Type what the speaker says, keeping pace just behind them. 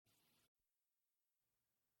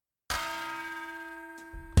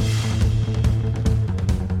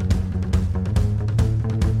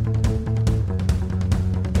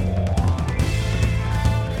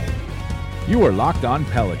You are Locked On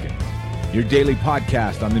Pelicans, your daily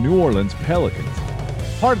podcast on the New Orleans Pelicans,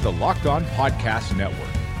 part of the Locked On Podcast Network,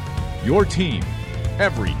 your team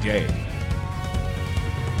every day.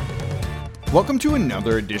 Welcome to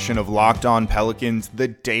another edition of Locked On Pelicans, the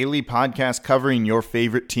daily podcast covering your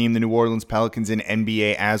favorite team, the New Orleans Pelicans, and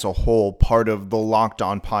NBA as a whole, part of the Locked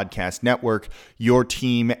On Podcast Network, your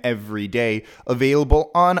team every day,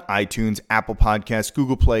 available on iTunes, Apple Podcasts,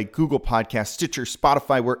 Google Play, Google Podcasts, Stitcher,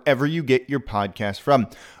 Spotify, wherever you get your podcast from.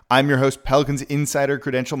 I'm your host, Pelicans Insider,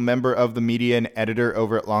 credential member of the media and editor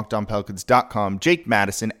over at LockedOnPelicans.com, Jake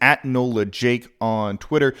Madison, at NOLA Jake on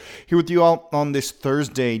Twitter, here with you all on this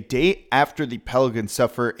Thursday, day after the Pelicans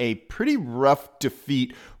suffer a pretty rough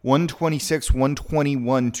defeat,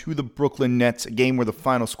 126-121 to the Brooklyn Nets, a game where the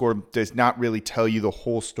final score does not really tell you the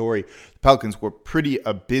whole story. The Pelicans were pretty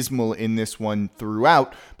abysmal in this one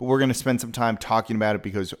throughout, but we're going to spend some time talking about it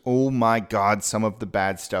because, oh my God, some of the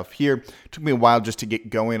bad stuff here. It took me a while just to get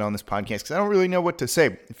going on this podcast because I don't really know what to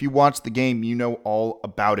say. If you watch the game, you know all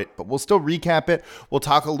about it, but we'll still recap it. We'll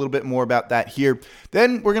talk a little bit more about that here.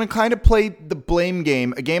 Then we're going to kind of play the blame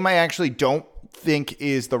game, a game I actually don't think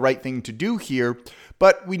is the right thing to do here,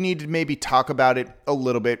 but we need to maybe talk about it a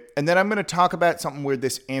little bit. And then I'm going to talk about something where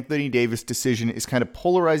this Anthony Davis decision is kind of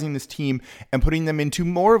polarizing this team and putting them into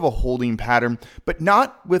more of a holding pattern, but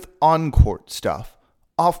not with on-court stuff.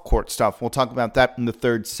 Off-court stuff. We'll talk about that in the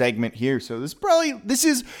third segment here. So this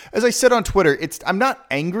is, as I said on Twitter, I'm not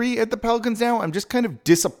angry at the Pelicans now. I'm just kind of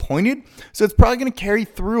disappointed. So it's probably going to carry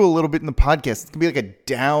through a little bit in the podcast. It's going to be like a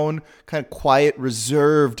down, kind of quiet,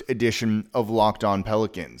 reserved edition of Locked On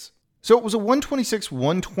Pelicans. So it was a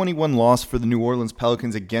 126-121 loss for the New Orleans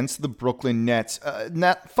Pelicans against the Brooklyn Nets. And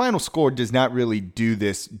that final score does not really do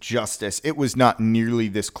this justice. It was not nearly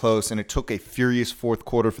this close, and it took a furious fourth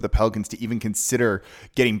quarter for the Pelicans to even consider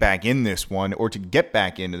getting back in this one, or to get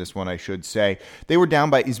back into this one, I should say. They were down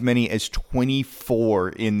by as many as 24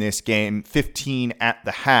 in this game, 15 at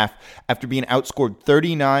the half, after being outscored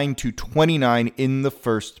 39-29 in the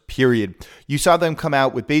first period. You saw them come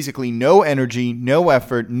out with basically no energy, no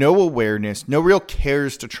effort, no awareness, no real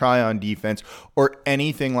cares to try on defense or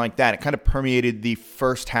anything like that. It kind of permeated the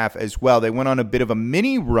first half as well. They went on a bit of a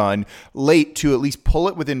mini run late to at least pull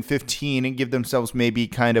it within 15 and give themselves maybe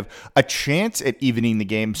kind of a chance at evening the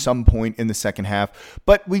game some point in the second half.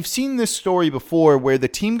 But we've seen this story before where the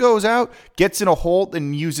team goes out, gets in a hole,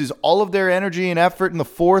 and uses all of their energy and effort in the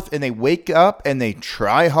fourth, and they wake up and they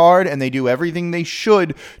try hard and they do everything they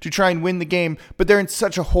should to try and win the game, but they're in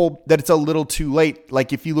such a hole that it's a little too late.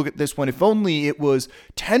 Like if you look at this one, if only it was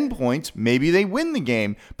 10 points, maybe they win the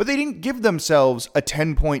game, but they didn't give themselves a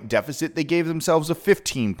 10-point deficit. They gave themselves a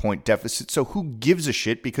 15-point deficit. So who gives a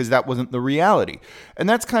shit, because that wasn't the reality. And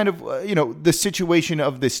that's kind of, the situation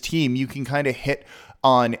of this team. You can kind of hit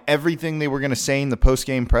on everything they were going to say in the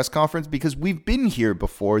post-game press conference because we've been here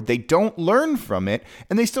before. They don't learn from it,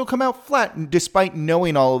 and they still come out flat despite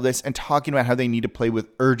knowing all of this and talking about how they need to play with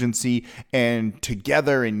urgency and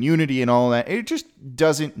together and unity and all that. It just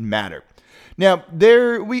doesn't matter. Now,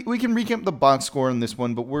 we can recap the box score on this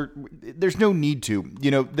one, but there's no need to.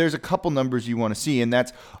 There's a couple numbers you want to see, and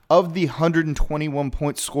that's of the 121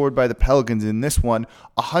 points scored by the Pelicans in this one,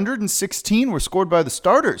 116 were scored by the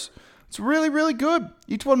starters. It's really, really good.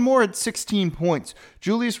 Each one more had 16 points.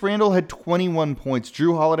 Julius Randle had 21 points.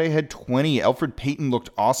 Jrue Holiday had 20. Elfrid Payton looked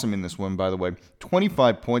awesome in this one, by the way.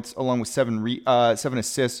 25 points, along with 7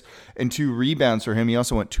 assists and 2 rebounds for him. He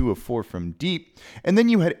also went 2 of 4 from deep. And then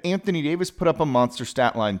you had Anthony Davis put up a monster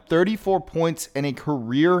stat line. 34 points and a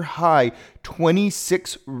career-high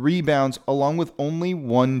 26 rebounds, along with only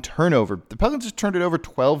 1 turnover. The Pelicans just turned it over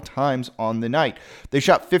 12 times on the night. They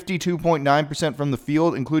shot 52.9% from the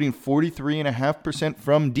field, including 43.5%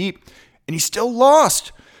 from deep, and he still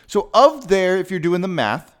lost. So if you're doing the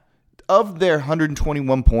math, of their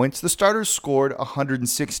 121 points, the starters scored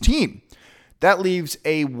 116. That leaves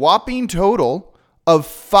a whopping total of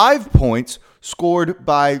 5 points scored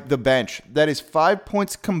by the bench. That is 5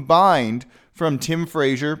 points combined from Tim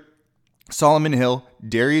Frazier, Solomon Hill,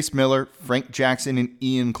 Darius Miller, Frank Jackson, and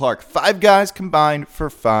Ian Clark. 5 guys combined for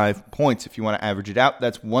 5 points. If you want to average it out,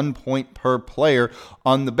 that's 1 point per player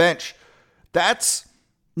on the bench. That's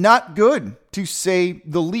not good, to say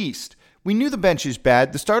the least. We knew the bench is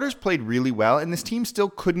bad. The starters played really well, and this team still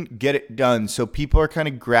couldn't get it done. So people are kind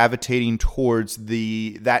of gravitating towards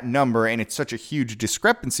that number, and it's such a huge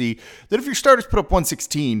discrepancy that if your starters put up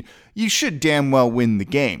 116, you should damn well win the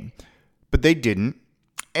game. But they didn't.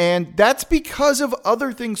 And that's because of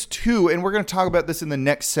other things too, and we're going to talk about this in the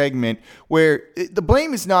next segment, where the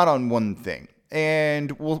blame is not on one thing.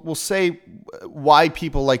 And we'll say why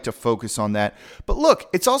people like to focus on that. But look,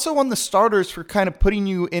 it's also on the starters for kind of putting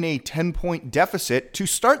you in a 10-point deficit to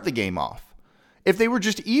start the game off. If they were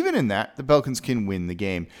just even in that, the Pelicans can win the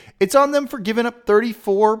game. It's on them for giving up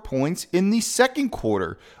 34 points in the second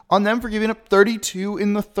quarter. On them for giving up 32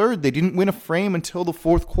 in the third. They didn't win a frame until the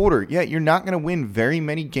fourth quarter. Yeah, you're not going to win very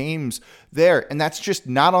many games there. And that's just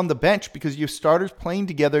not on the bench because you have starters playing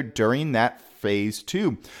together during that phase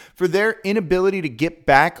two. For their inability to get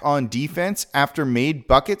back on defense after made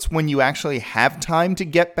buckets when you actually have time to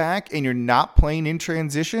get back and you're not playing in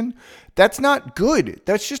transition, that's not good.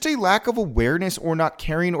 That's just a lack of awareness or not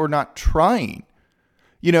caring or not trying.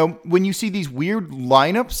 You know, when you see these weird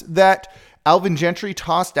lineups that Alvin Gentry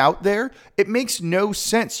tossed out there, it makes no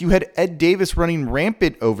sense. You had Ed Davis running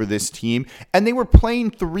rampant over this team, and they were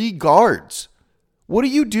playing 3 guards. What are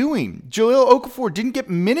you doing? Jahlil Okafor didn't get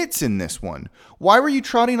minutes in this one. Why were you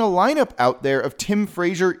trotting a lineup out there of Tim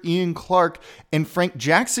Frazier, Ian Clark, and Frank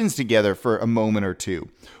Jackson's together for a moment or two?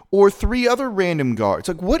 Or 3 other random guards?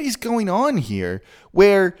 Like, what is going on here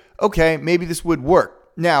where, okay, maybe this would work?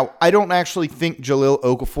 Now, I don't actually think Jahlil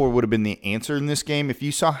Okafor would have been the answer in this game. If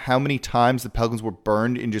you saw how many times the Pelicans were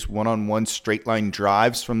burned in just one-on-one straight-line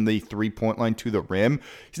drives from the three-point line to the rim,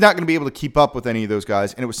 he's not going to be able to keep up with any of those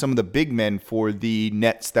guys, and it was some of the big men for the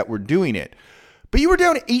Nets that were doing it. But you were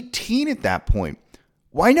down 18 at that point.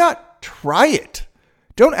 Why not try it?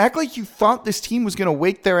 Don't act like you thought this team was going to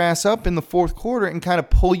wake their ass up in the fourth quarter and kind of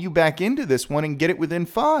pull you back into this one and get it within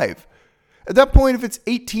 5. At that point, if it's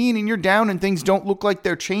 18 and you're down and things don't look like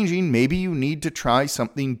they're changing, maybe you need to try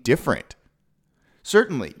something different.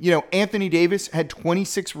 Certainly, Anthony Davis had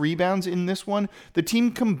 26 rebounds in this one. The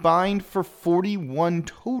team combined for 41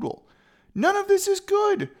 total. None of this is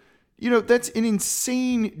good. That's an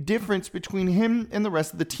insane difference between him and the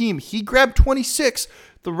rest of the team. He grabbed 26.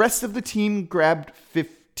 The rest of the team grabbed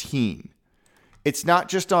 15. It's not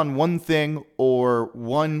just on one thing or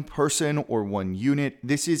one person or one unit.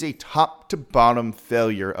 This is a top to bottom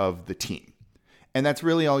failure of the team. And that's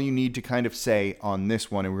really all you need to kind of say on this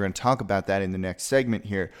one. And we're going to talk about that in the next segment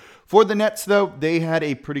here. For the Nets, though, they had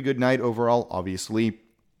a pretty good night overall, obviously.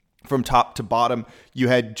 From top to bottom, you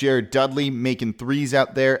had Jared Dudley making threes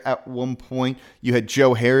out there at one point. You had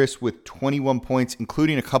Joe Harris with 21 points,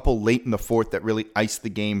 including a couple late in the fourth that really iced the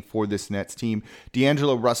game for this Nets team.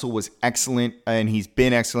 D'Angelo Russell was excellent, and he's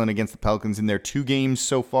been excellent against the Pelicans in their 2 games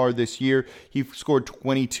so far this year. He scored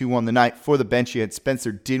 22 on the night. For the bench, you had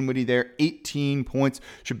Spencer Dinwiddie there, 18 points.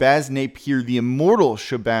 Shabazz Napier, the immortal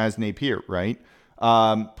Shabazz Napier, right?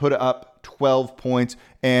 Put up 12 points,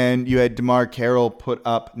 and you had DeMar Carroll put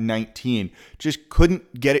up 19. Just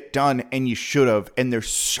couldn't get it done, and you should have. And there's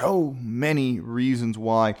so many reasons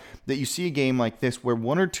why that you see a game like this where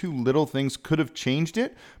 1 or 2 little things could have changed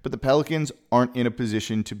it, but the Pelicans aren't in a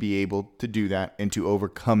position to be able to do that and to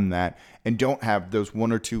overcome that, and don't have those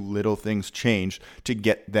 1 or 2 little things changed to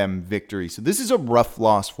get them victory. So this is a rough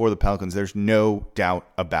loss for the Pelicans. There's no doubt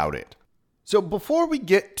about it. So before we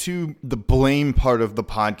get to the blame part of the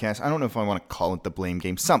podcast, I don't know if I want to call it the blame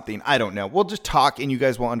game, something, I don't know. We'll just talk and you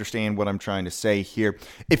guys will understand what I'm trying to say here.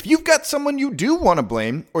 If you've got someone you do want to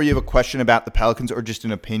blame, or you have a question about the Pelicans or just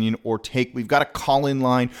an opinion or take, we've got a call-in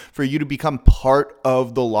line for you to become part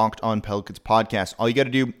of the Locked On Pelicans podcast. All you got to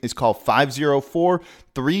do is call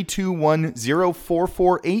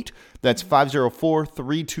 504-321-0448. That's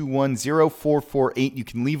 504-321-0448. You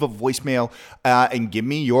can leave a voicemail and give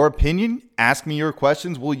me your opinion. Ask me your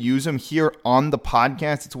questions. We'll use them here on the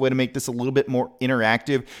podcast. It's a way to make this a little bit more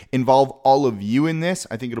interactive, involve all of you in this.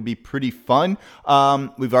 I think it'll be pretty fun.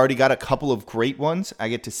 We've already got a couple of great ones. I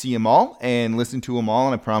get to see them all and listen to them all,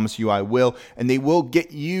 and I promise you I will. And they will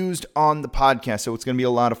get used on the podcast, so it's going to be a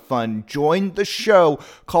lot of fun. Join the show.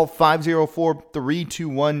 Call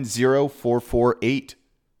 504-321-0448.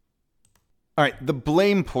 All right, the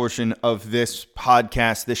blame portion of this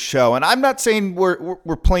podcast, this show, and I'm not saying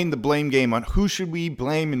we're playing the blame game on who should we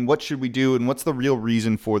blame and what should we do and what's the real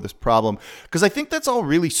reason for this problem, because I think that's all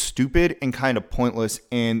really stupid and kind of pointless,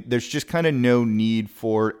 and there's just kind of no need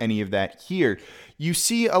for any of that here. You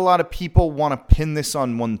see a lot of people want to pin this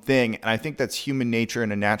on one thing, and I think that's human nature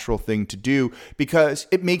and a natural thing to do because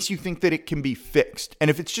it makes you think that it can be fixed.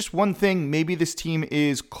 And if it's just one thing, maybe this team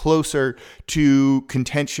is closer to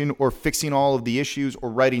contention or fixing all of the issues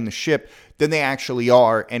or righting the ship than they actually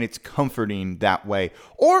are, and it's comforting that way.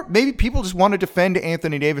 Or maybe people just want to defend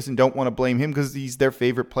Anthony Davis and don't want to blame him because he's their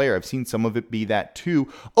favorite player. I've seen some of it be that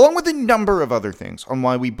too, along with a number of other things on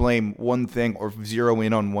why we blame one thing or zero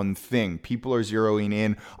in on one thing. People are zeroing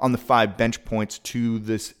in on the 5 bench points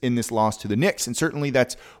in this loss to the Knicks, and certainly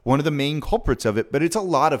that's one of the main culprits of it, but it's a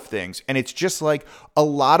lot of things, and it's just like a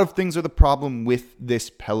lot of things are the problem with this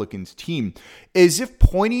Pelicans team. As if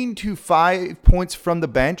pointing to 5 points from the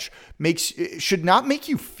bench should not make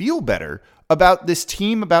you feel better about this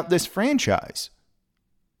team, about this franchise.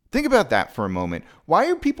 Think about that for a moment. Why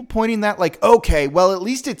are people pointing that like, okay, well, at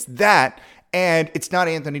least it's that, and it's not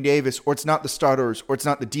Anthony Davis, or it's not the starters, or it's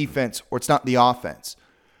not the defense, or it's not the offense?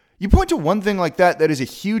 You point to one thing like that is a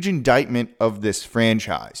huge indictment of this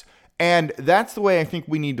franchise. And that's the way I think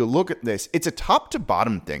we need to look at this. It's a top to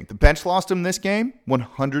bottom thing. The bench lost him this game,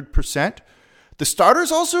 100%. The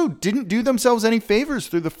starters also didn't do themselves any favors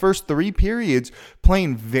through the first 3 periods,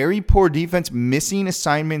 playing very poor defense, missing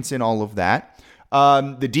assignments and all of that.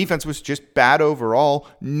 The defense was just bad overall.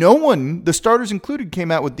 No one, the starters included, came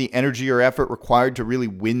out with the energy or effort required to really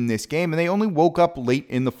win this game, and they only woke up late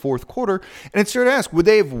in the fourth quarter. And it's fair to ask, would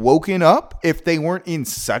they have woken up if they weren't in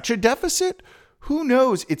such a deficit? Who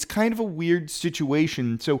knows? It's kind of a weird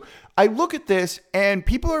situation. So I look at this and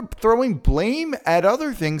people are throwing blame at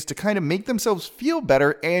other things to kind of make themselves feel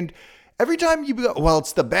better. And every time you go, well,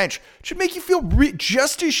 it's the bench, it should make you feel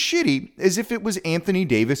just as shitty as if it was Anthony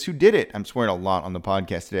Davis who did it. I'm swearing a lot on the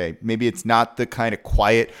podcast today. Maybe it's not the kind of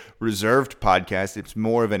quiet, reserved podcast. It's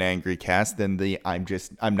more of an angry cast than the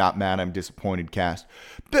I'm not mad, I'm disappointed cast.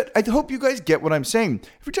 But I hope you guys get what I'm saying.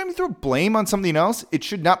 Every time you throw blame on something else, it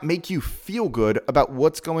should not make you feel good about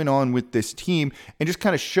what's going on with this team, and just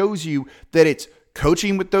kind of shows you that it's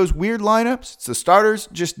coaching with those weird lineups. It's the starters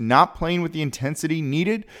just not playing with the intensity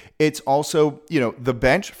needed. It's also, the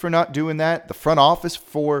bench for not doing that, the front office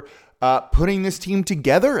for putting this team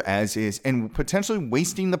together as is, and potentially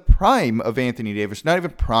wasting the prime of Anthony Davis, not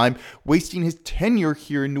even prime, wasting his tenure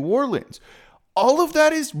here in New Orleans. All of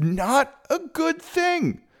that is not a good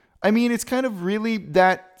thing. I mean, it's kind of really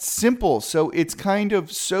that simple. So it's kind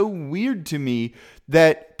of so weird to me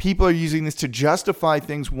that people are using this to justify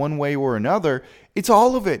things one way or another. It's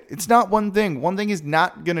all of it. It's not one thing. One thing is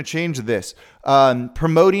not going to change this.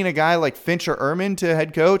 Promoting a guy like Finch or Erman to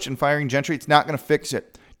head coach and firing Gentry, it's not going to fix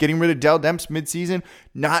it. Getting rid of Dell Demps midseason,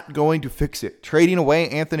 not going to fix it. Trading away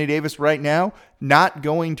Anthony Davis right now, not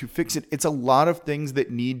going to fix it. It's a lot of things that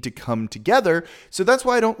need to come together. So that's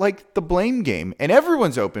why I don't like the blame game. And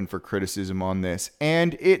everyone's open for criticism on this.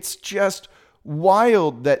 And it's just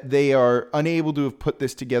wild that they are unable to have put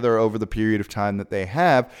this together over the period of time that they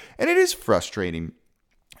have. And it is frustrating.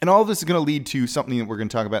 And all of this is going to lead to something that we're going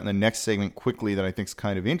to talk about in the next segment quickly that I think is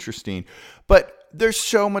kind of interesting. But there's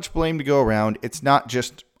so much blame to go around. It's not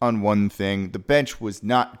just on one thing. The bench was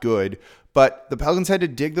not good, but the Pelicans had to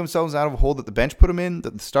dig themselves out of a hole that the bench put them in,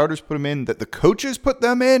 that the starters put them in, that the coaches put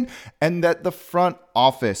them in, and that the front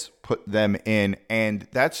office put them in. And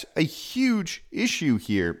that's a huge issue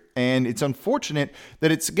here. And it's unfortunate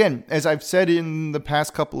that it's, again, as I've said in the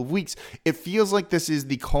past couple of weeks, it feels like this is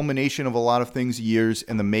the culmination of a lot of things, years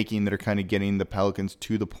in the making, that are kind of getting the Pelicans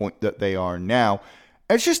to the point that they are now.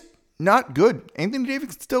 And it's just not good. Anthony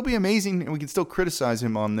Davis can still be amazing, and we can still criticize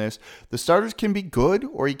him on this. The starters can be good,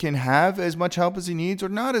 or he can have as much help as he needs, or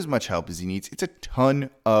not as much help as he needs. It's a ton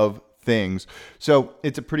of things. So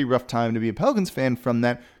it's a pretty rough time to be a Pelicans fan from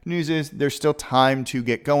that. News is there's still time to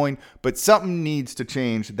get going, but something needs to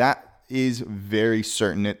change. That is very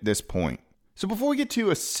certain at this point. So before we get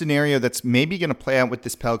to a scenario that's maybe going to play out with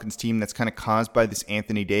this Pelicans team that's kind of caused by this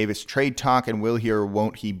Anthony Davis trade talk, and will he or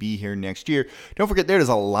won't he be here next year, don't forget there's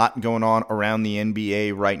a lot going on around the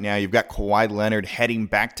NBA right now. You've got Kawhi Leonard heading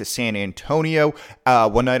back to San Antonio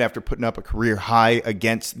one night after putting up a career high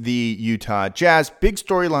against the Utah Jazz. Big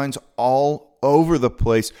storylines all over the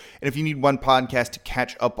place. And if you need one podcast to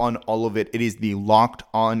catch up on all of it, it is the Locked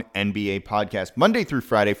On NBA podcast. Monday through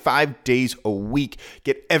Friday, 5 days a week.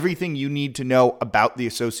 Get everything you need to know about the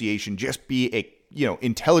association. Just be a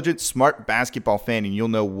intelligent, smart basketball fan, and you'll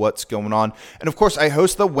know what's going on. And of course, I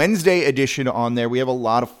host the Wednesday edition on there. We have a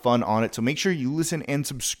lot of fun on it. So make sure you listen and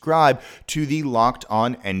subscribe to the Locked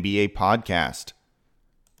On NBA podcast.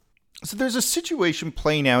 So there's a situation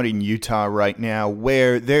playing out in Utah right now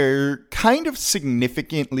where they're kind of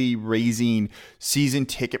significantly raising season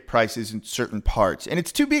ticket prices in certain parts. And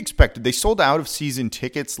it's to be expected. They sold out of season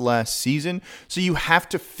tickets last season. So you have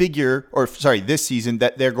to figure, this season,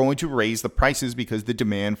 that they're going to raise the prices because the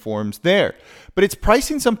demand forms there. But it's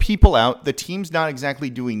pricing some people out. The team's not exactly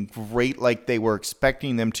doing great like they were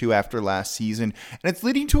expecting them to after last season. And it's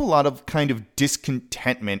leading to a lot of kind of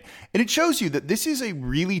discontentment. And it shows you that this is a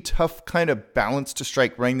really tough kind of balance to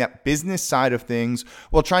strike, running that business side of things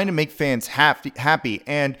while trying to make fans happy.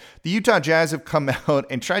 And the Utah Jazz have come out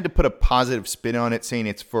and tried to put a positive spin on it, saying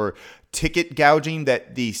it's for ticket gouging,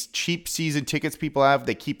 that these cheap season tickets people have,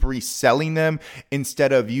 they keep reselling them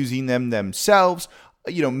instead of using them themselves.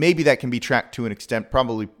 Maybe that can be tracked to an extent,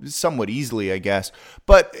 probably somewhat easily, I guess.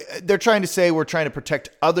 But they're trying to say we're trying to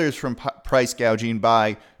protect others from price gouging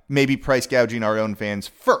by maybe price gouging our own fans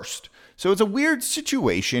first. So it's a weird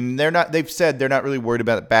situation. They've said they're not really worried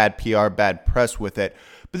about bad PR, bad press with it.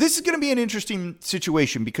 But this is going to be an interesting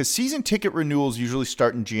situation because season ticket renewals usually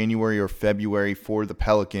start in January or February for the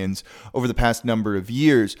Pelicans over the past number of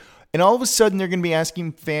years. And all of a sudden, they're going to be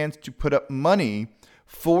asking fans to put up money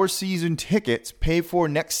for season tickets, pay for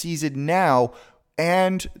next season now.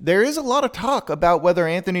 And there is a lot of talk about whether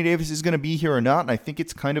Anthony Davis is going to be here or not. And I think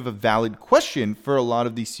it's kind of a valid question for a lot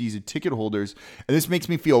of these season ticket holders. And this makes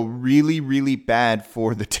me feel really, really bad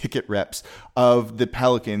for the ticket reps of the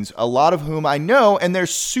Pelicans, a lot of whom I know, and they're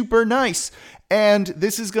super nice. And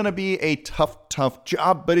this is going to be a tough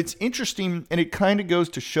job, but it's interesting, and it kind of goes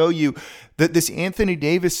to show you that this Anthony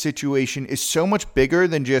Davis situation is so much bigger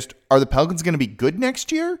than just, are the Pelicans going to be good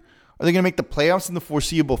next year? Are they going to make the playoffs in the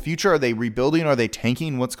foreseeable future? Are they rebuilding? Are they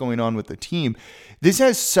tanking? What's going on with the team? This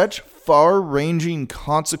has such far-ranging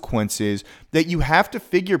consequences that you have to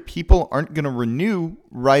figure people aren't going to renew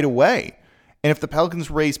right away. And if the Pelicans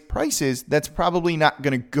raise prices, that's probably not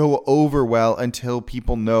going to go over well until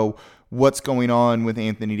people know what's going on with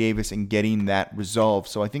Anthony Davis and getting that resolved.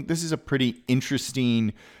 So I think this is a pretty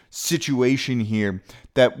interesting situation here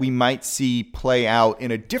that we might see play out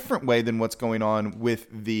in a different way than what's going on with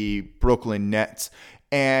the Brooklyn Nets.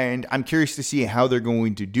 And I'm curious to see how they're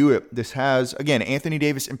going to do it. This has, again, Anthony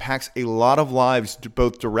Davis impacts a lot of lives,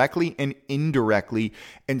 both directly and indirectly.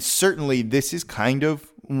 And certainly this is kind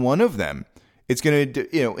of one of them. It's going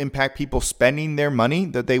to, impact people spending their money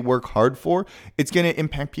that they work hard for. It's going to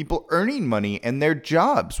impact people earning money and their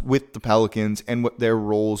jobs with the Pelicans and what their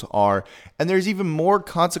roles are. And there's even more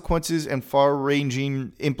consequences and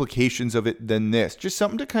far-ranging implications of it than this. Just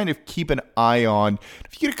something to kind of keep an eye on.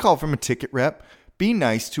 If you get a call from a ticket rep, be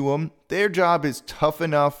nice to them. Their job is tough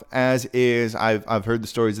enough as is. I've heard the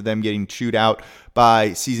stories of them getting chewed out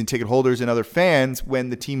by season ticket holders and other fans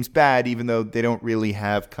when the team's bad, even though they don't really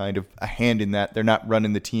have kind of a hand in that. They're not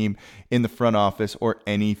running the team in the front office or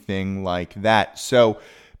anything like that. So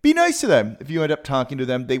be nice to them. If you end up talking to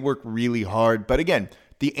them, they work really hard. But again,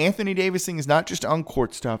 the Anthony Davis thing is not just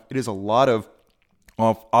on-court stuff. It is a lot of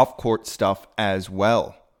off-court stuff as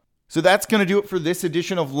well. So that's going to do it for this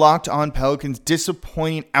edition of Locked On Pelicans.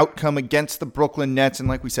 Disappointing outcome against the Brooklyn Nets. And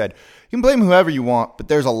like we said, you can blame whoever you want, but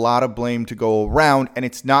there's a lot of blame to go around. And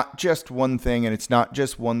it's not just one thing, and it's not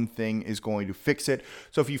just one thing is going to fix it.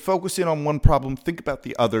 So if you focus in on one problem, think about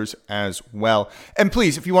the others as well. And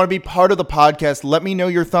please, if you want to be part of the podcast, let me know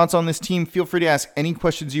your thoughts on this team. Feel free to ask any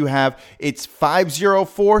questions you have. It's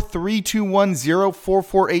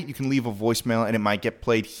 504-321-0448. You can leave a voicemail, and it might get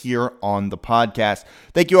played here on the podcast.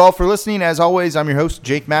 Thank you all for listening. As always, I'm your host,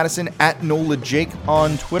 Jake Madison, at NOLA Jake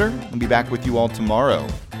on Twitter. I'll be back with you all tomorrow.